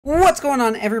What's going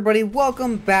on, everybody?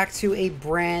 Welcome back to a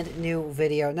brand new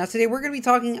video. Now today we're going to be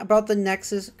talking about the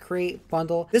Nexus Crate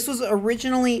Bundle. This was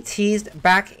originally teased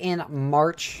back in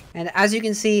March, and as you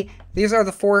can see, these are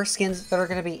the 4 skins that are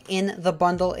going to be in the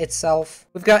bundle itself.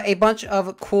 We've got a bunch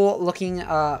of cool looking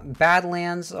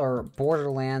Badlands or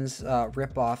Borderlands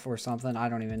ripoff or something, I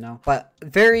don't even know. But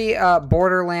very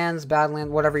Borderlands,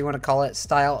 Badlands, whatever you want to call it,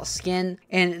 style skin.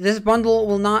 And this bundle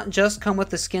will not just come with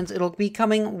the skins, it'll be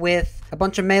coming with a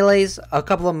bunch of melees, a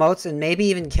couple of motes, and maybe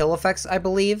even kill effects, I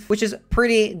believe. Which is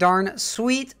pretty darn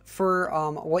sweet for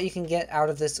what you can get out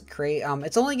of this crate.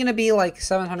 It's only going to be like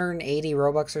 780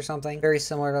 Robux or something. Very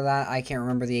similar to that. I can't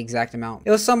remember the exact amount.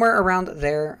 It was somewhere around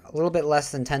there, a little bit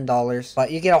less than $10. But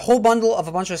you get a whole bundle of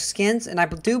a bunch of skins, and I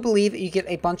do believe you get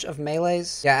a bunch of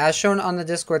melees. Yeah, as shown on the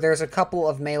Discord, there's a couple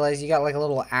of melees. You got like a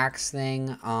little axe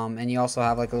thing, and you also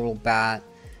have like a little bat.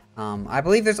 I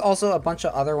believe there's also a bunch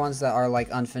of other ones that are like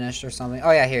unfinished or something.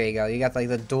 Oh yeah, here you go. You got like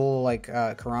the dual like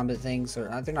karambit things, or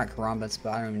they're not karambits,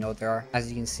 but I don't even know what they are. As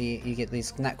you can see, you get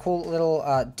these cool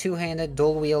little two-handed,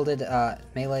 dual-wielded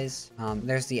melees.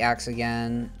 There's the axe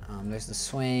again. There's the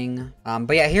swing.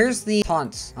 But yeah, here's the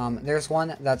taunts. There's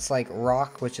one that's like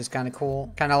rock, which is kind of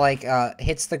cool. Kind of like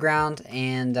hits the ground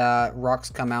and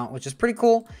rocks come out, which is pretty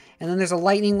cool. And then there's a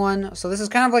lightning one. So this is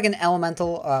kind of like an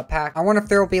elemental pack. I wonder if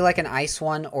there will be like an ice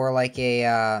one or like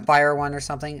a fire one or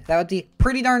something. That would be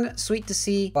pretty darn sweet to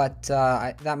see, but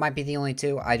that might be the only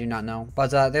two. I do not know.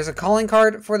 But there's a calling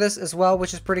card for this as well,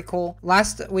 which is pretty cool.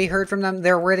 Last we heard from them,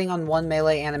 they're waiting on one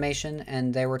melee animation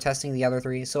and they were testing the other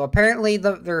 3. So apparently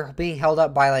they're being held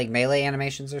up by like melee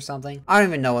animations or something. I don't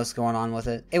even know what's going on with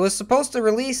it. It was supposed to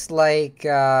release like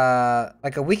a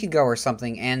week ago or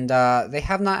something, and they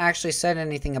have not actually said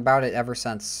anything about it ever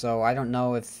since, so I don't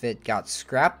know if it got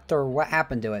scrapped or what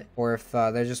happened to it, or if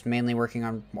they're just mainly working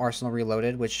on Arsenal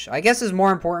Reloaded, which I guess is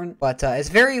more important. But it's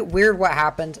very weird what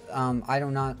happened. I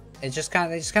don't know. They just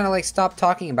kind of like stopped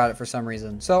talking about it for some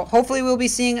reason. So hopefully we'll be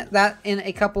seeing that in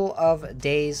a couple of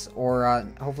days, or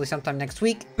hopefully sometime next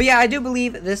week. But yeah, I do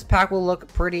believe this pack will look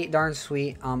pretty darn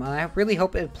sweet. And I really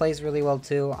hope it plays really well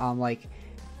too. Like,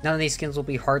 none of these skins will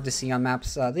be hard to see on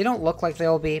maps. They don't look like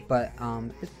they'll be, but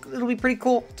it'll be pretty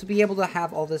cool to be able to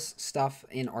have all this stuff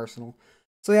in Arsenal.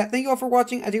 So yeah, thank you all for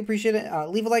watching. I do appreciate it.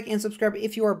 Leave a like and subscribe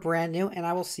if you are brand new, and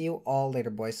I will see you all later,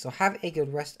 boys. So have a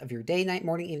good rest of your day, night,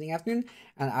 morning, evening, afternoon,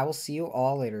 and I will see you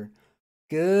all later.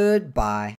 Goodbye.